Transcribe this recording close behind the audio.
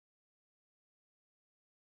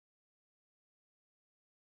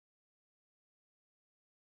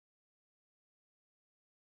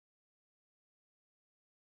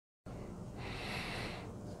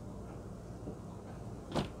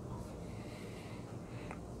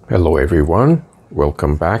Hello everyone,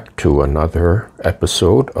 welcome back to another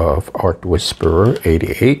episode of Art Whisperer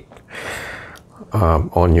 88.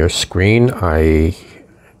 On your screen I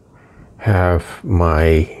have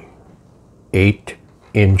my 8"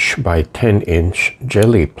 by 10"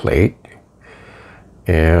 jelly plate,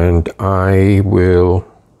 and I will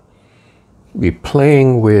be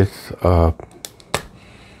playing with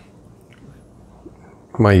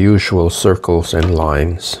my usual circles and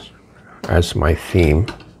lines as my theme.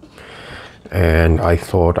 And I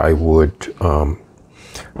thought I would,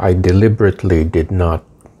 I deliberately did not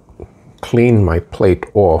clean my plate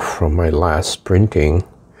off from my last printing,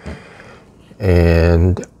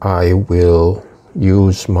 and I will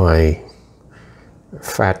use my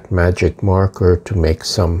fat magic marker to make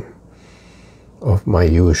some of my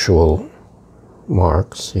usual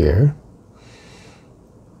marks here.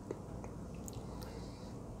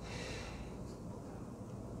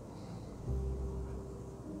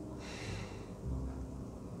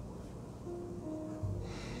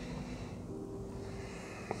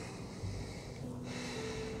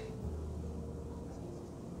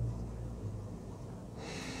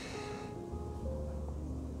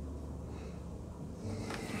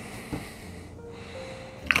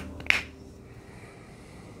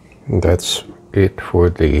 That's it for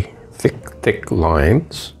the thick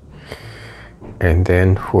lines, and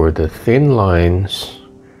then for the thin lines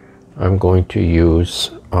I'm going to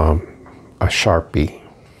use a Sharpie.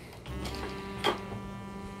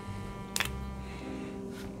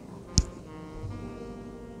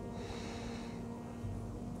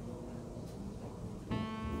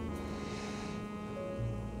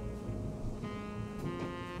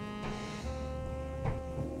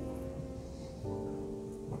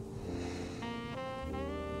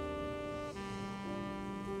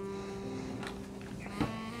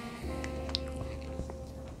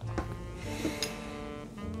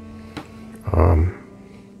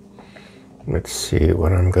 Let's see,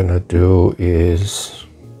 what I'm gonna do is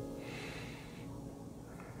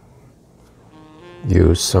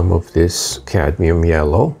use some of this cadmium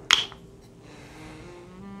yellow.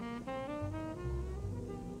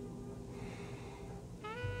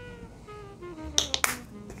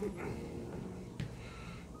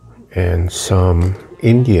 And some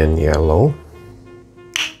Indian yellow.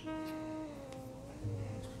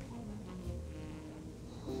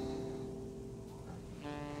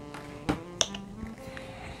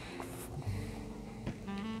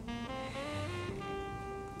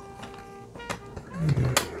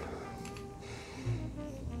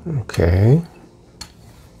 Okay.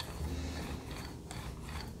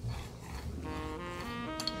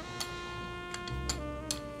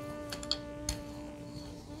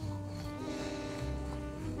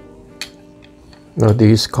 Now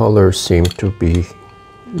these colors seem to be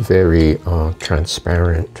very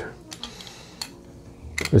transparent,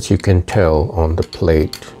 as you can tell on the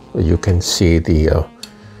plate. You can see the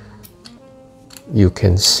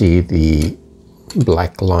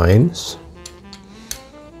black lines.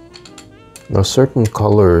 Now certain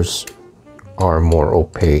colors are more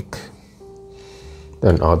opaque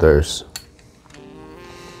than others,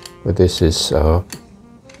 but this is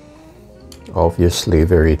obviously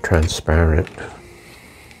very transparent.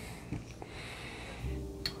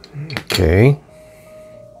 Okay.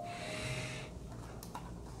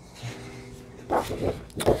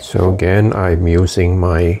 So again, I'm using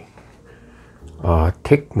my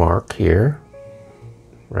tick mark here,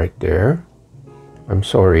 right there. I'm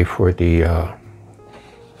sorry for the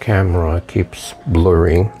camera keeps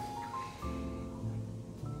blurring.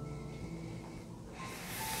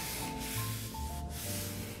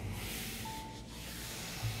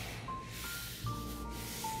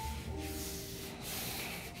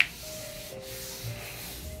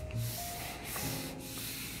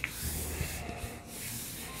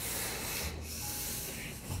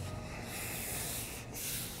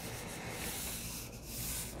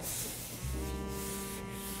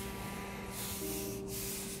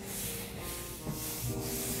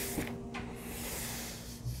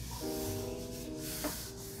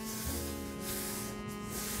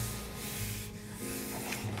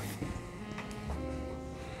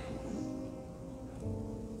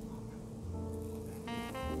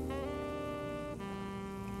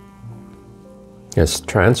 It's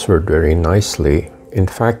transferred very nicely. In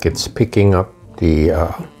fact, it's picking up the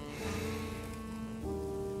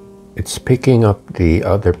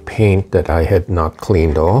other paint that I had not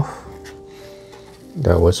cleaned off.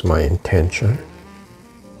 That was my intention.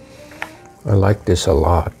 I like this a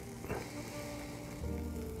lot.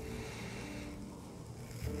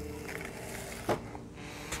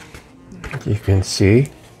 You can see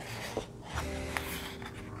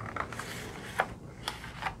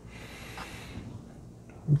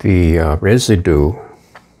The residue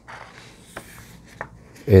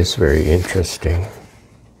is very interesting.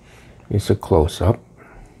 It's a close-up.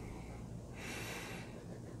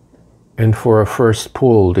 And for a first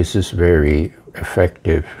pull, this is very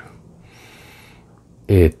effective.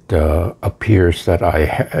 It appears that I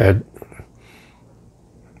had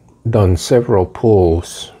done several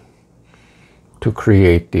pulls to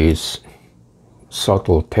create these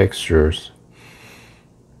subtle textures,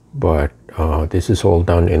 but this is all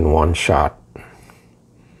done in one shot.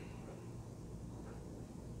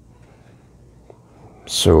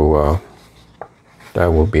 So that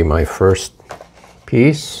will be my first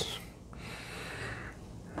piece.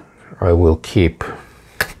 I will keep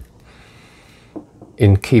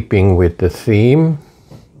in keeping with the theme.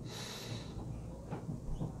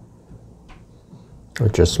 I'll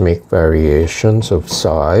just make variations of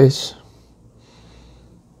size.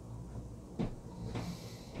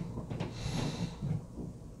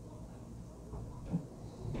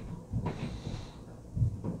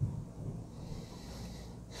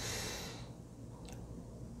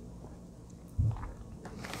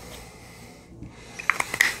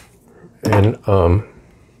 And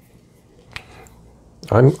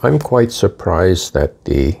I'm quite surprised that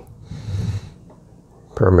the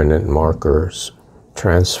permanent markers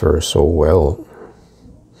transfer so well.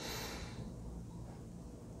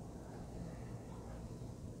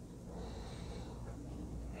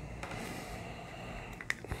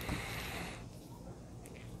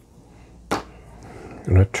 I'm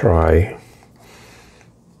gonna try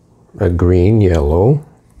a green yellow.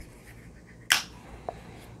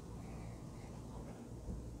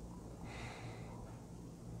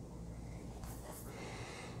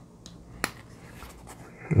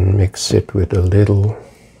 Mix it with a little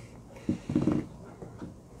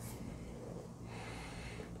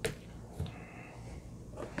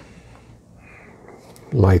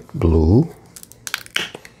light blue.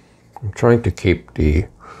 I'm trying to keep the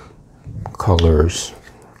colors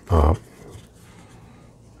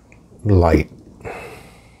light.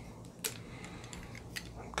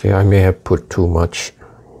 Okay, I may have put too much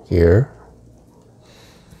here.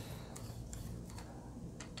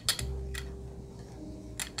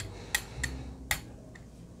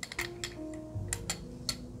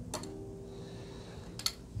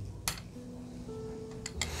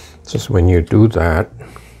 Just when you do that,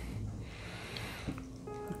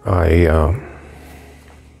 I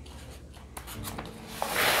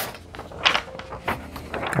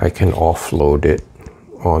can offload it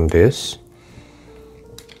on this.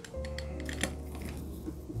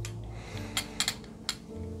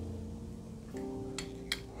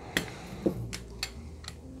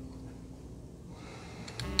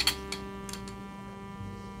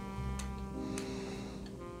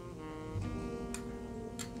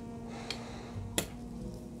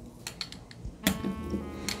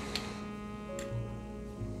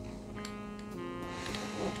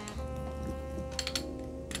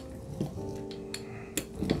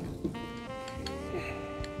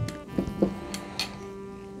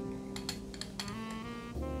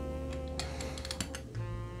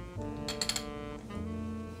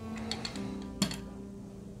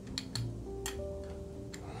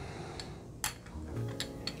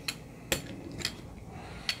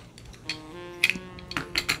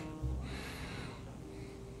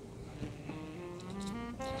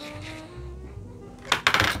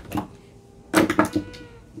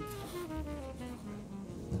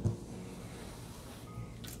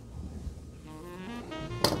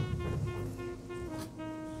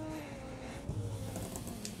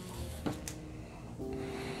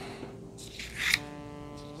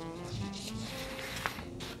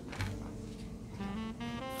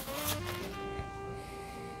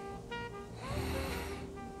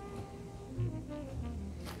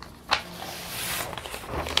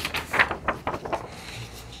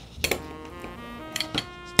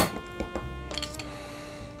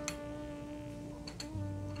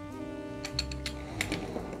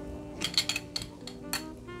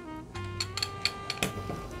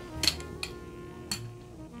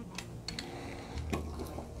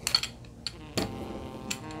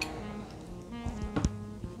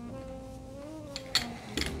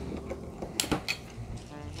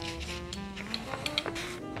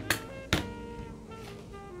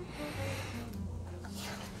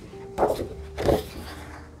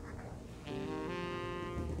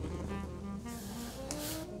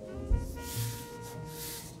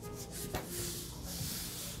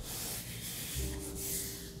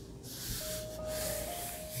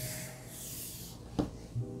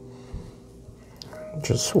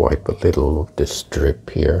 Just wipe a little of this strip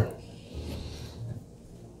here.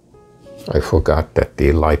 I forgot that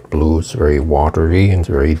the light blue is very watery and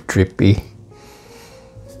very drippy.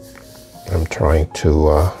 I'm trying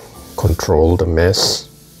to control the mess.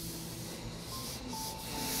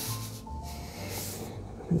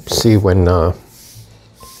 See, when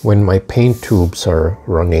my paint tubes are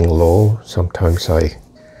running low, sometimes I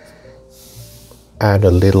add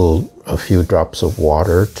a few drops of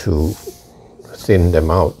water to thin them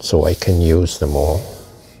out so I can use them all.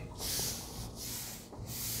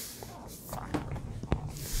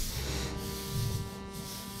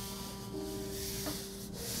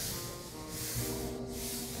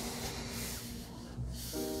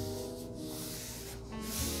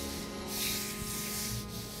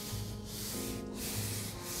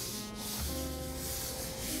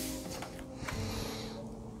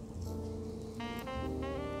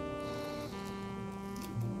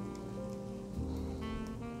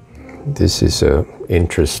 This is an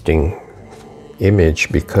interesting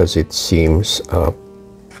image because it seems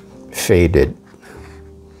faded.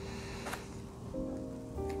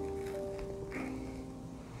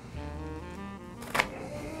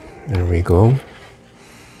 There we go.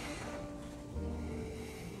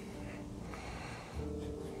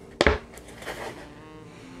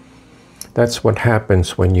 That's what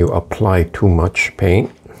happens when you apply too much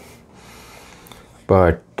paint.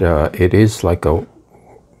 But it is like a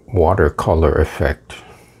watercolor effect.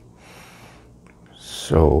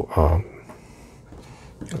 So I'll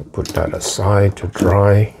put that aside to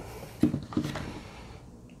dry.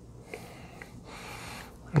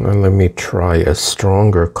 And let me try a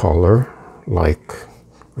stronger color like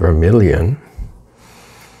vermilion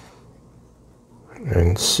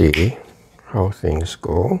and see how things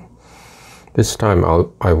go. This time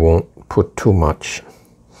I won't put too much.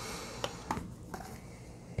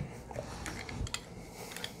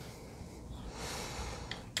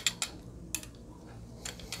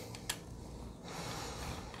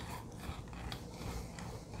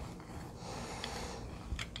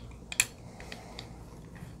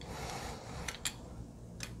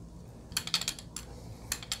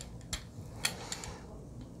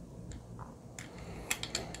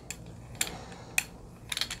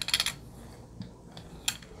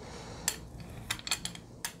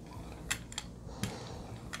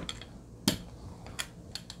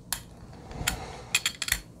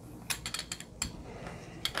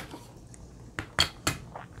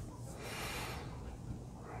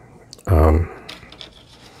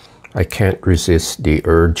 I can't resist the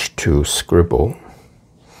urge to scribble.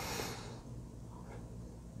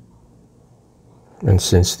 And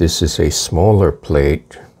since this is a smaller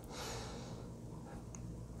plate,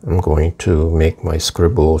 I'm going to make my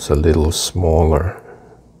scribbles a little smaller.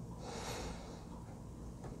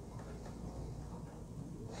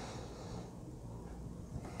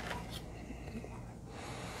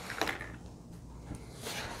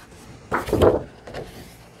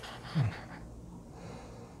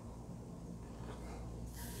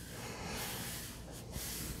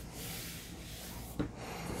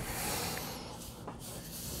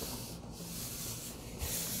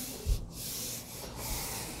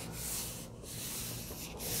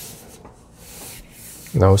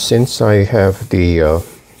 Now, since I have the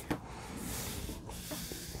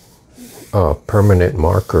permanent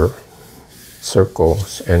marker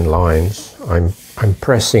circles and lines, I'm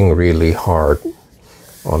pressing really hard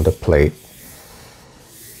on the plate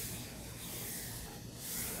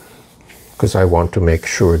because I want to make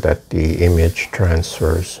sure that the image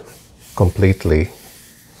transfers completely.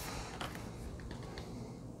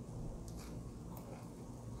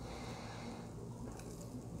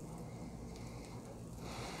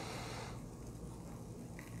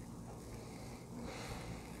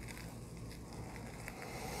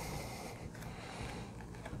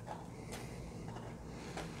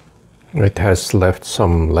 It has left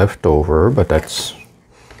some leftover, but that's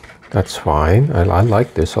fine. I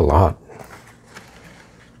like this a lot.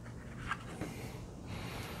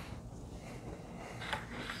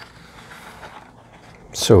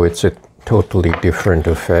 So it's a totally different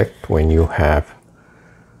effect when you have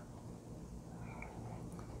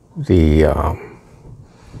the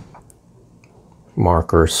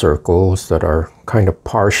marker circles that are kind of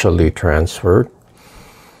partially transferred.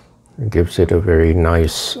 It gives it a very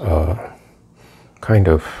nice kind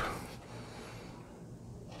of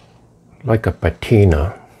like a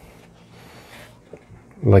patina,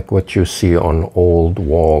 like what you see on old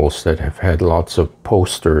walls that have had lots of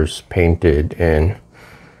posters painted and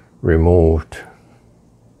removed.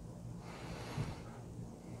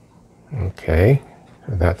 Okay,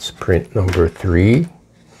 that's print number 3.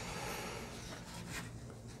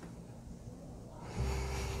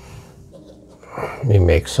 Let me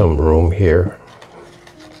make some room here.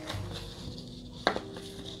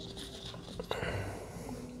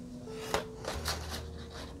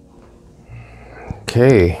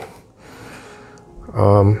 Okay.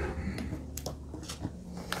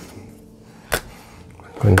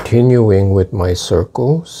 Continuing with my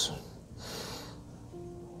circles.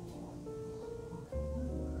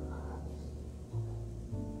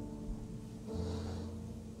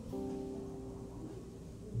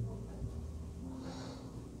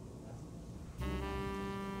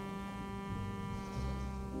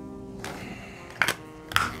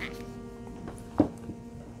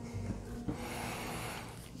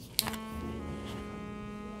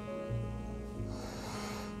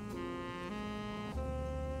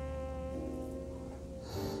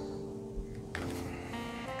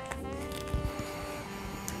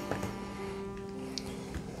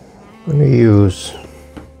 I'm going to use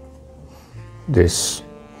this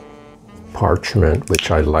parchment,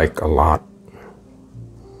 which I like a lot.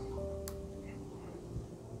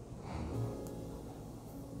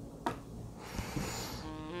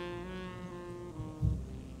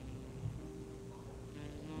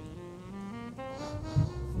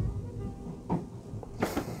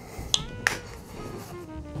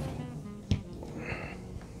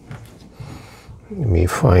 Let me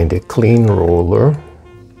find a clean roller.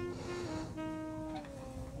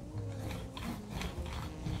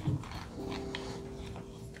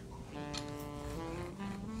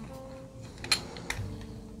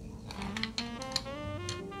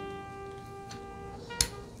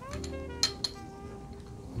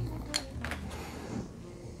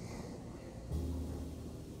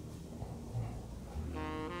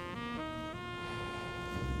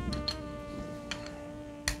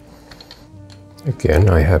 Again,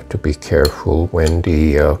 I have to be careful when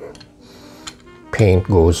the paint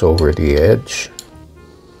goes over the edge.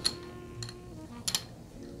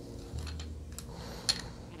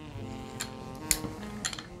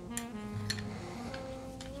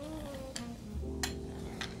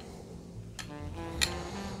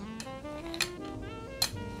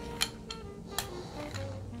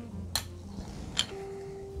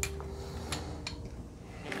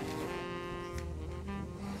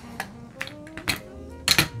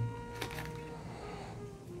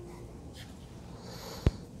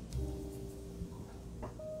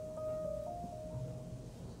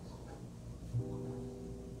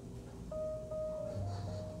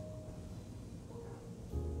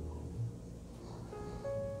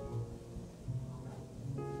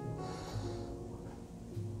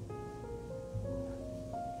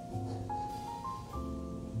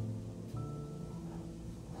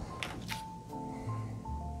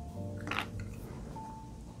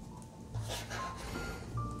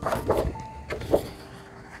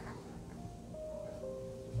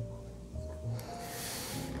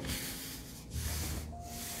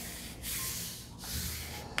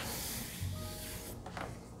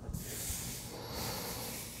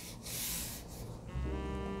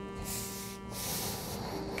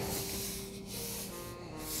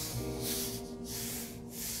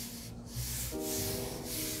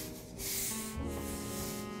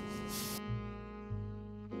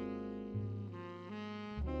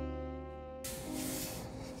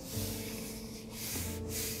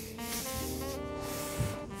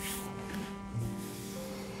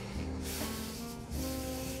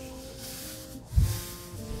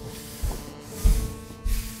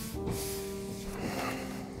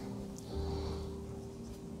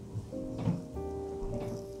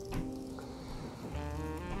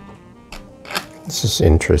 This is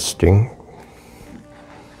interesting.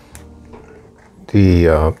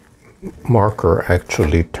 The marker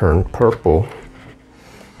actually turned purple,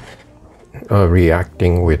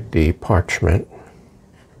 reacting with the parchment.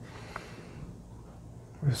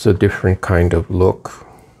 It's a different kind of look.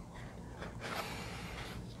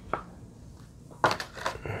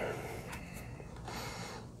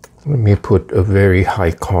 Let me put a very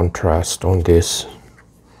high contrast on this.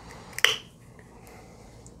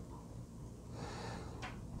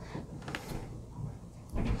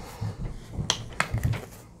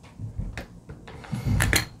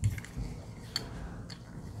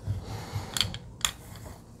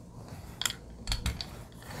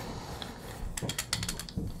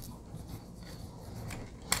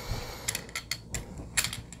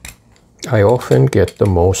 I often get the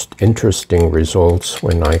most interesting results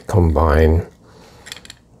when I combine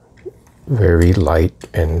very light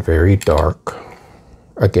and very dark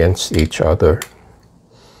against each other.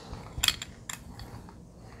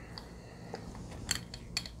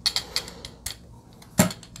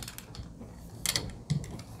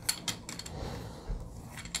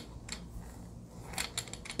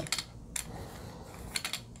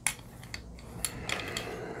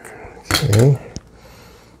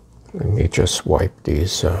 just wipe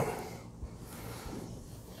these.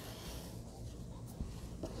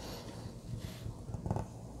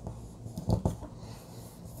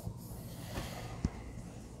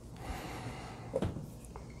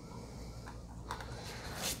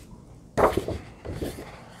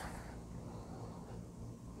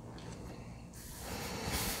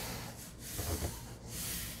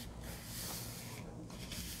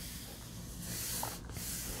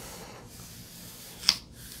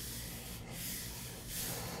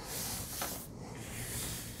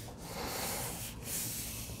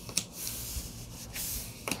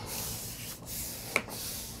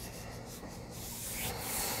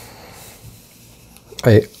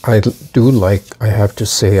 I have to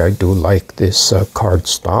say, I do like this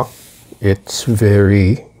cardstock. It's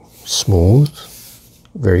very smooth,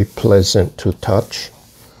 very pleasant to touch,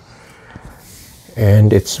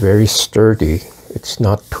 and it's very sturdy. It's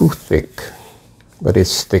not too thick, but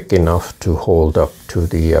it's thick enough to hold up to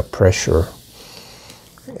the pressure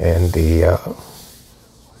and the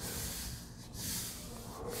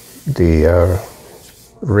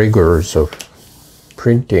rigors of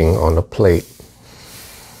printing on a plate.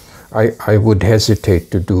 I would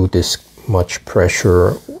hesitate to do this much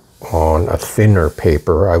pressure on a thinner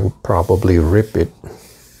paper. I would probably rip it.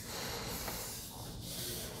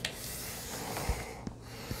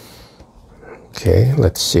 Okay,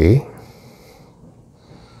 let's see.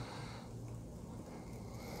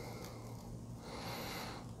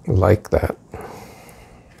 Like that.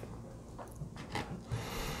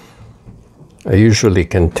 I usually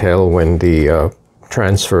can tell when the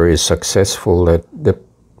transfer is successful that the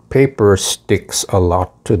paper sticks a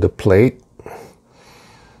lot to the plate.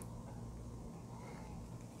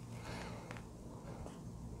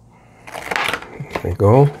 There we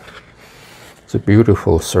go. It's a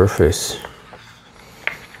beautiful surface.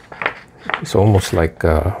 It's almost like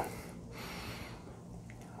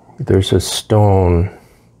there's a stone,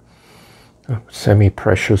 a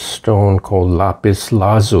semi-precious stone called lapis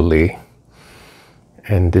lazuli,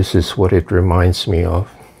 and this is what it reminds me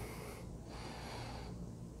of.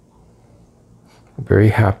 Very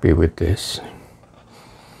happy with this.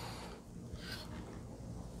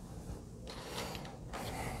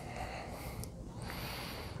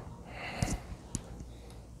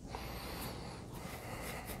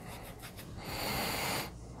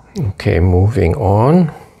 Okay, moving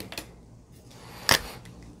on.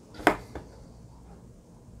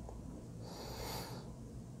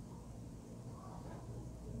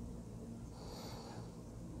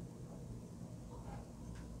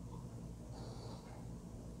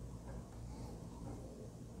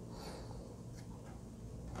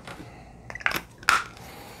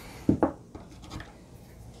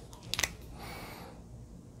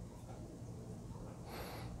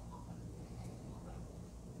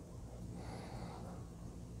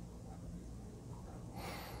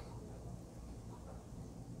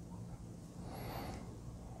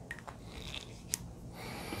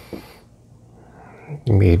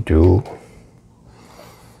 Let me do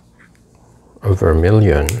a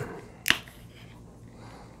vermilion.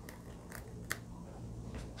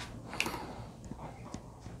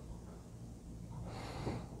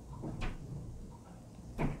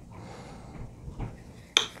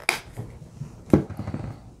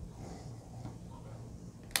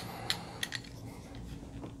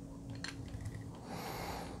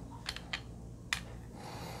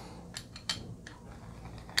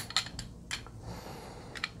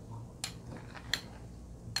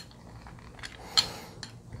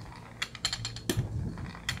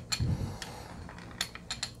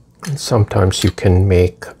 Sometimes you can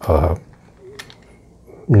make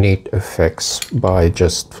neat effects by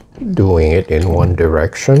just doing it in one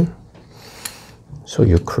direction. So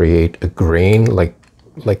you create a grain like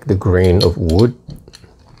the grain of wood.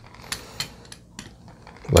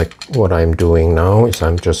 Like what I'm doing now is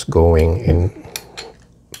I'm just going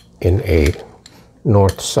in a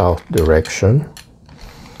north-south direction.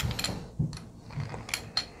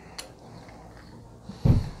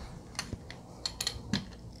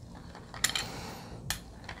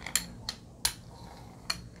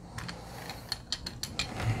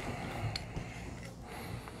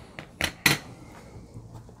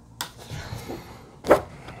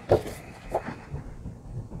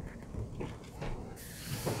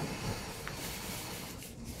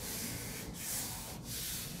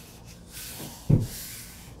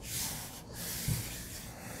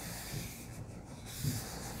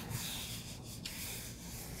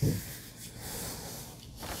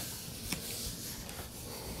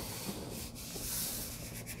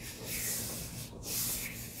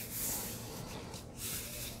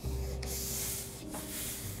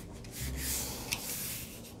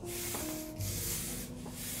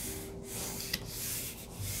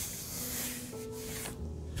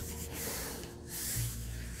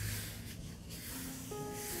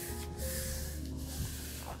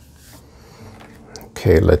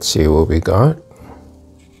 Okay, let's see what we got.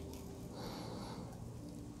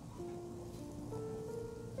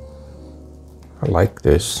 I like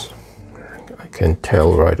this. I can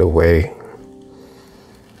tell right away.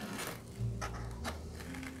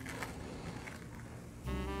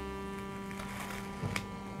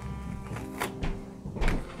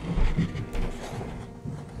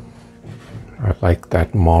 I like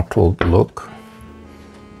that mottled look.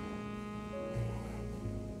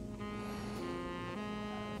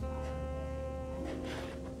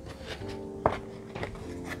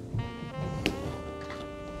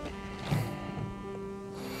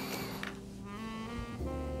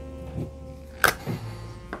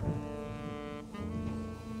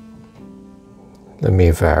 Let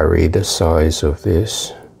me vary the size of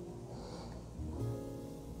this.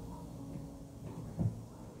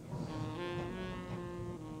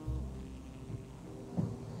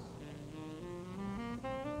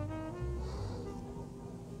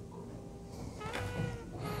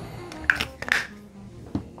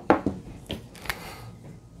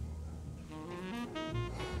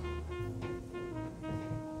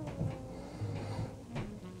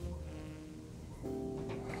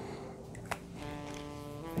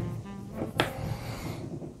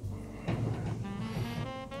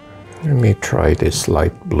 Let me try this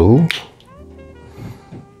light blue.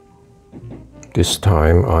 This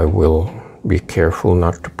time I will be careful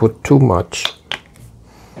not to put too much.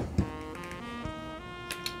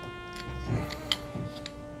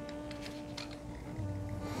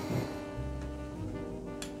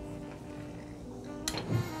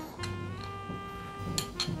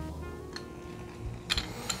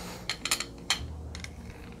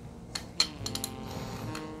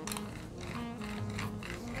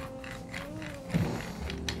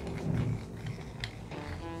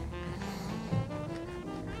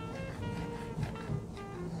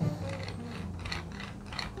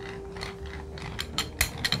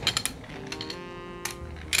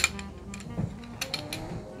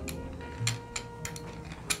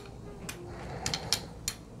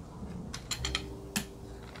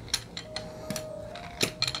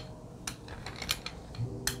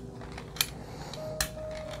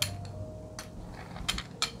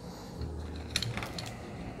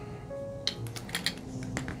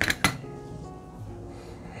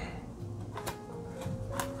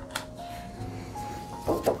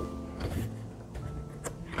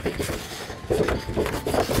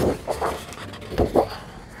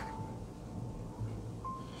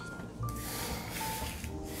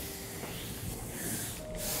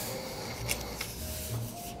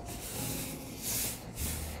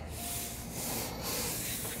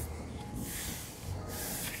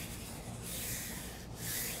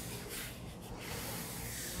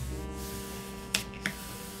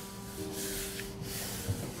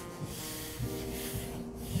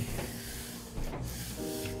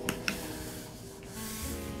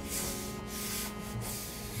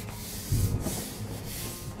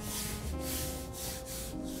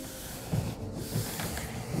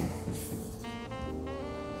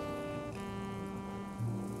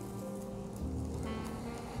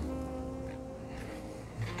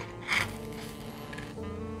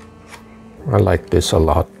 I like this a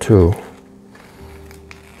lot too.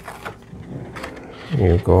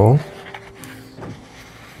 Here you go.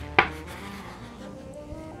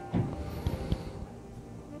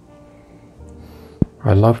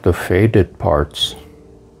 I love the faded parts.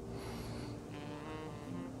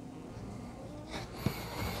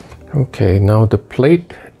 Okay, now the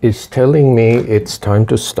plate is telling me it's time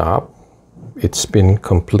to stop. It's been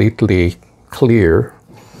completely clear,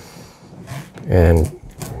 and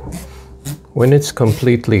when it's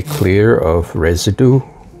completely clear of residue,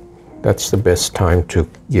 that's the best time to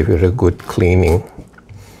give it a good cleaning.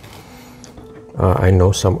 I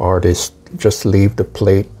know some artists just leave the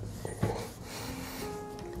plate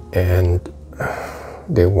and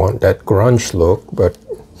they want that grunge look, but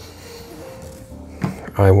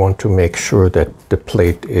I want to make sure that the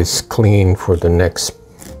plate is clean for the next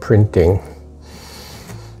printing.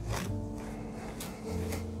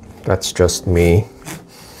 That's just me.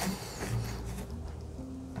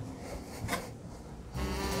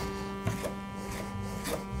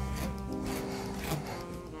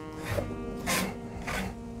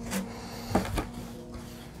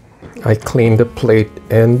 I clean the plate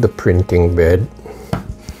and the printing bed.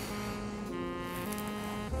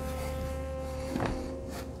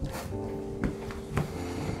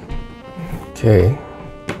 Okay.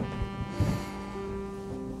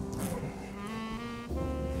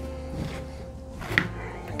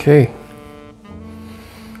 Okay.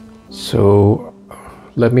 So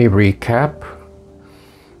let me recap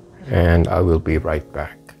and I will be right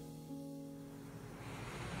back.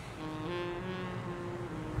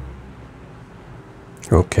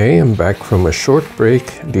 Okay, I'm back from a short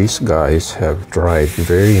break. These guys have dried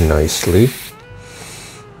very nicely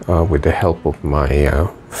with the help of my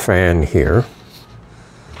fan here.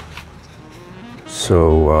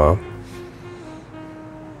 So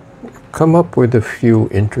come up with a few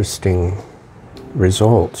interesting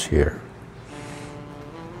results here.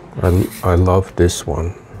 I love this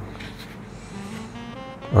one.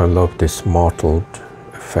 I love this mottled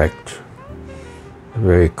effect. A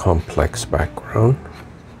very complex background.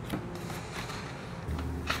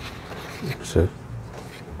 So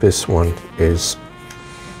this one is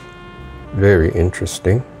very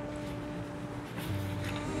interesting.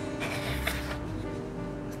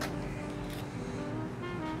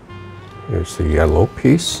 Here's the yellow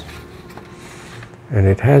piece, and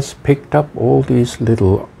it has picked up all these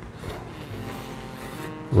little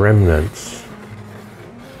remnants,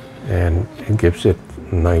 and it gives it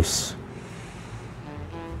nice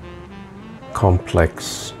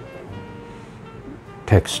complex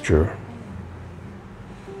texture.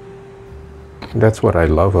 That's what I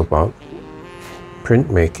love about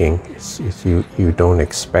printmaking, is you don't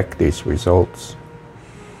expect these results.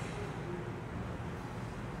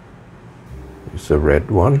 Here's the red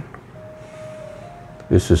one.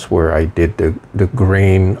 This is where I did the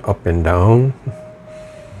grain up and down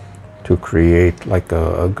to create like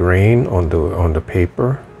a grain on the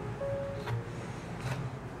paper.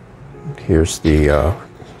 Here's the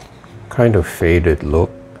kind of faded look.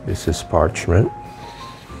 This is parchment.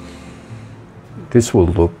 This will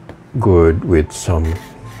look good with some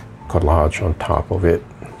collage on top of it.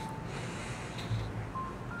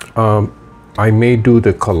 I may do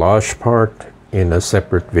the collage part in a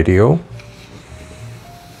separate video,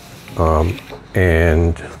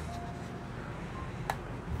 and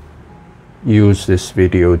use this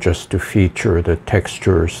video just to feature the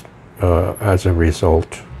textures as a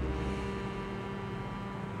result.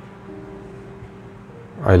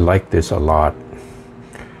 I like this a lot.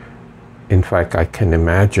 In fact, I can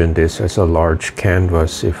imagine this as a large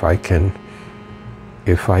canvas if I can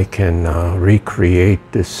recreate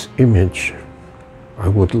this image. I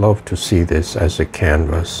would love to see this as a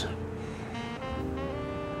canvas.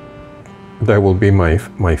 That will be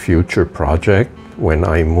my future project when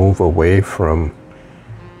I move away from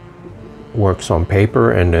works on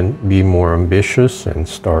paper and then be more ambitious and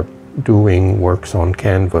start doing works on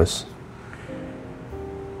canvas.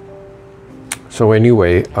 So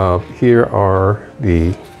anyway, here are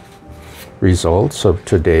the results of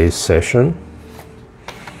today's session.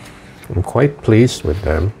 I'm quite pleased with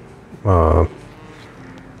them.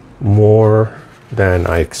 More than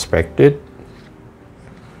I expected.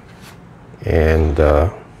 And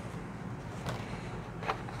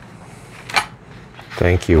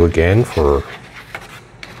thank you again for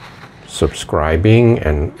subscribing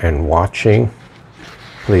and watching.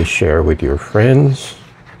 Please share with your friends.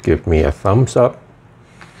 Give me a thumbs up,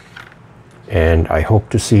 and I hope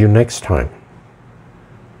to see you next time.